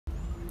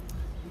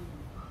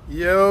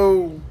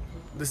Yo,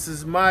 this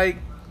is Mike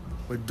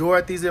with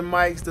Dorothy's and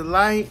Mike's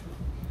Delight.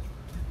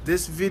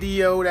 This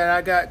video that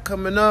I got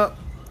coming up,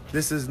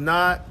 this is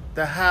not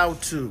the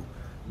how-to.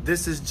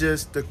 This is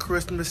just the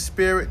Christmas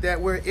spirit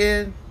that we're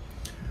in.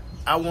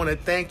 I want to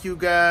thank you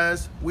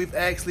guys. We've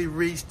actually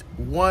reached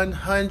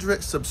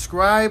 100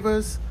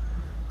 subscribers.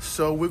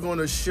 So we're going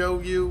to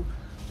show you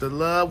the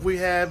love we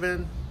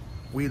having.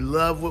 We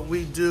love what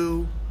we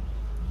do.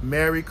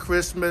 Merry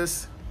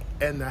Christmas.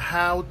 And the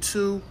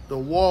how-to, the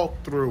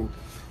walkthrough,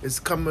 is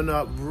coming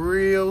up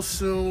real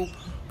soon,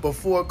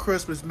 before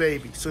Christmas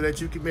maybe, so that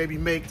you can maybe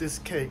make this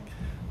cake.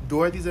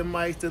 Dorothy's and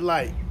Mike's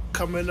Delight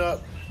coming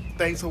up.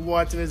 Thanks for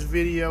watching this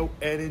video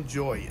and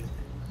enjoy it.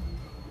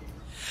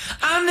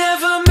 I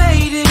never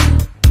made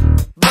it,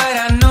 but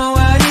I know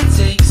what it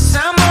takes.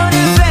 I'm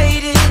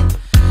motivated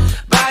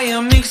by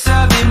a mix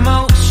of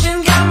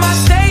emotion. Got my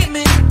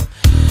statement,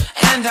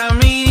 and I'm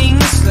reading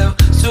it slow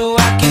so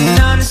I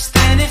can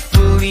understand it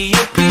fully.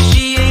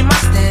 Appreciate my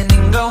stand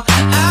and go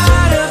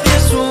out of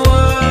this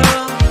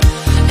world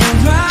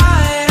and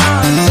right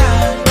on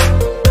time.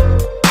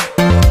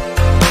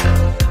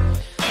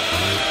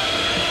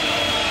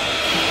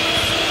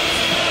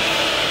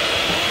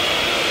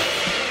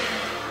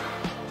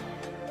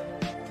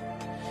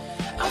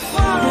 I'm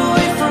far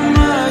away from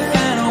Earth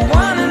and I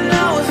wanna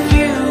know if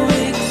you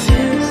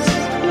exist.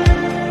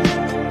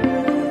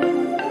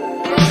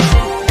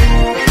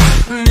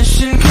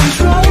 Mission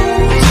control,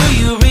 do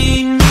you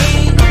read me?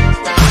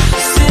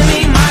 Send me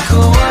my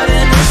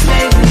coordinates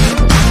lately.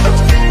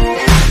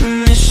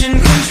 Mission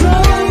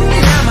control,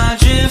 am I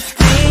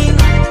drifting?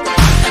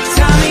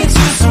 Tie me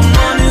to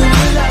someone who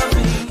will love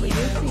me. Well,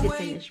 you'll see the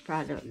finished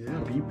product. Yeah,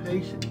 be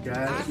patient,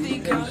 guys. I Be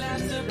think I'll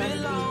last patient. a bit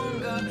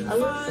longer. A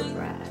little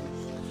surprise.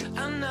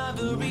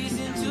 Another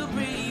reason to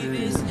breathe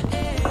this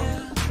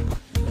air.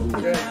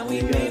 Okay, we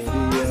got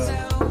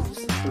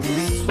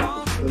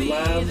the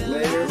live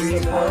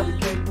layers of the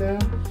cake now.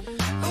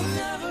 Oh,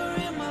 never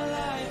in my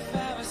life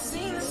have I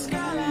seen the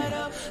sky light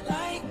up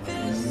like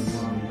this.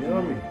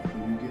 Yummy.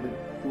 When you get it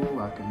full,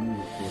 I can move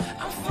it for you.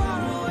 I'm far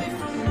away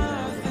from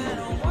Earth and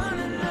I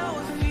wanna know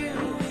if you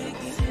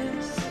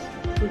exist.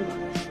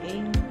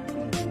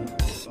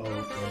 Oh,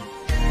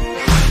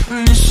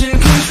 okay. Mission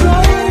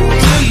control,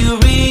 do you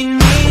read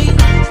me?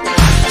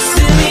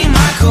 Send me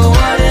my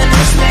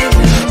coordinates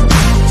lately.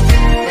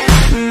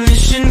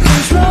 Mission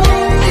control,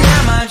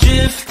 am I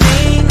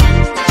drifting?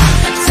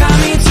 Tie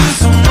me to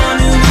someone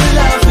who will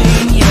love me,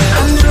 yeah. I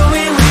knew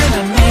it when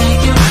I met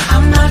you.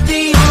 I'm not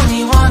the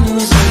only one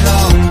who's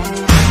alone.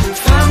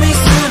 Find me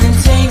soon and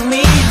take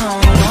me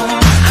home.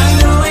 I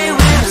knew it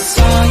when I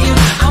saw you.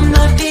 I'm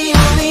not the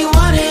only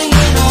one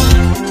hanging on.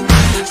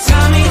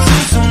 Tie me to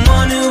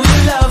someone who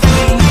will love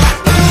me.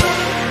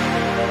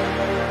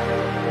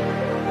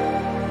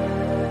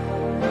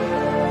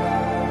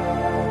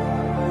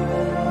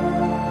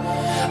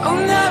 Oh,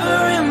 never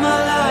in my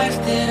life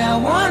did I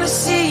wanna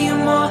see you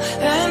more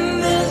than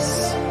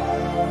this.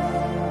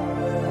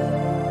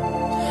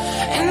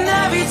 And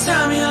every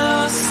time you're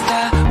lost, I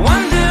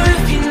wonder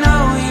if you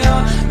know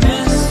you're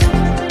missed.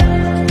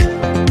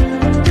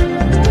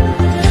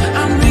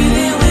 I'm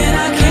breathing when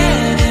I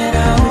can, and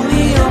I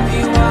only hope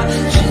you're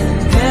watching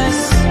this.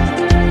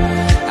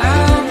 I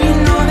hope you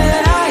know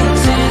that I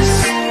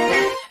exist.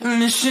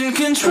 Mission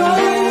control,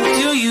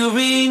 do you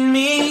read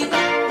me?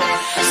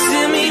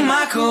 Send me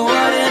my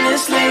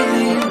coordinates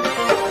lately.